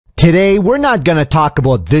Today, we're not going to talk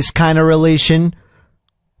about this kind of relation.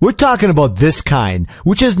 We're talking about this kind,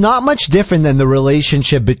 which is not much different than the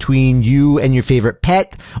relationship between you and your favorite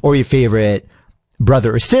pet, or your favorite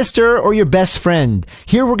brother or sister, or your best friend.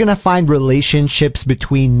 Here we're going to find relationships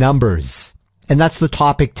between numbers. And that's the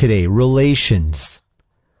topic today, relations.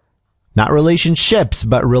 Not relationships,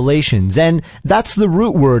 but relations. And that's the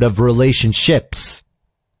root word of relationships.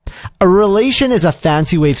 A relation is a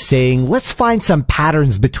fancy way of saying, let's find some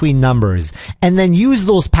patterns between numbers, and then use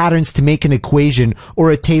those patterns to make an equation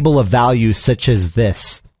or a table of values such as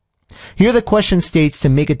this. Here the question states to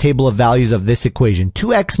make a table of values of this equation,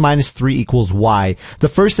 2x minus 3 equals y. The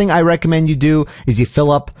first thing I recommend you do is you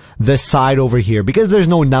fill up this side over here, because there's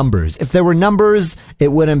no numbers. If there were numbers,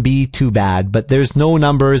 it wouldn't be too bad, but there's no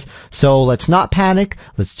numbers, so let's not panic.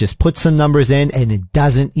 Let's just put some numbers in, and it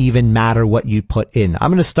doesn't even matter what you put in. I'm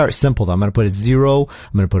going to start simple though. I'm going to put a 0,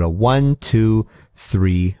 I'm going to put a 1, 2,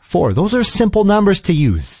 3, 4. Those are simple numbers to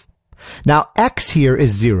use. Now x here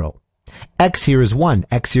is 0. X here is 1.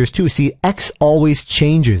 X here is 2. See, x always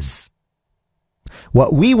changes.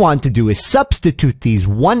 What we want to do is substitute these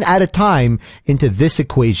one at a time into this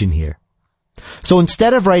equation here. So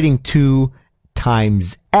instead of writing 2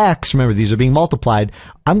 times x, remember these are being multiplied,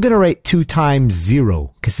 I'm going to write 2 times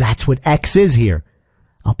 0, because that's what x is here.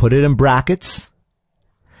 I'll put it in brackets.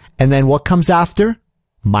 And then what comes after?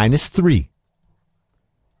 Minus 3.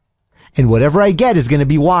 And whatever I get is going to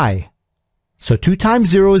be y. So 2 times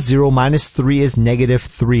 0 is 0, minus 3 is negative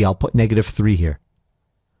 3. I'll put negative 3 here.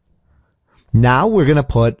 Now we're going to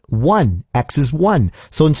put 1. X is 1.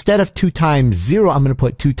 So instead of 2 times 0, I'm going to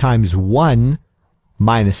put 2 times 1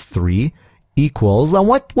 minus 3 equals, now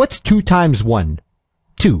what's 2 times 1?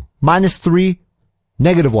 2. Minus 3,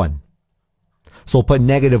 negative 1. So we'll put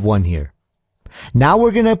negative 1 here. Now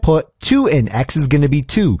we're going to put 2 in. X is going to be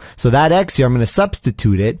 2. So that x here, I'm going to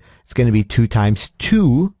substitute it. It's going to be 2 times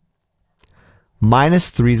 2. Minus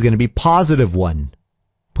 3 is going to be positive 1.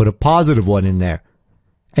 Put a positive 1 in there.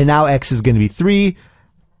 And now x is going to be 3.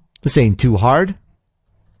 This ain't too hard.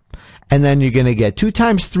 And then you're going to get 2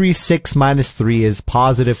 times 3, 6 minus 3 is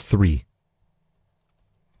positive 3.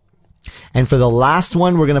 And for the last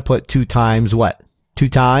one, we're going to put 2 times what? 2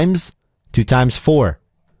 times 4.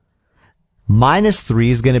 Minus 3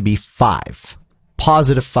 is going to be 5.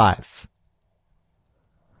 Positive 5.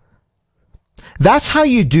 That's how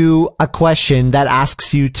you do a question that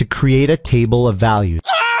asks you to create a table of values.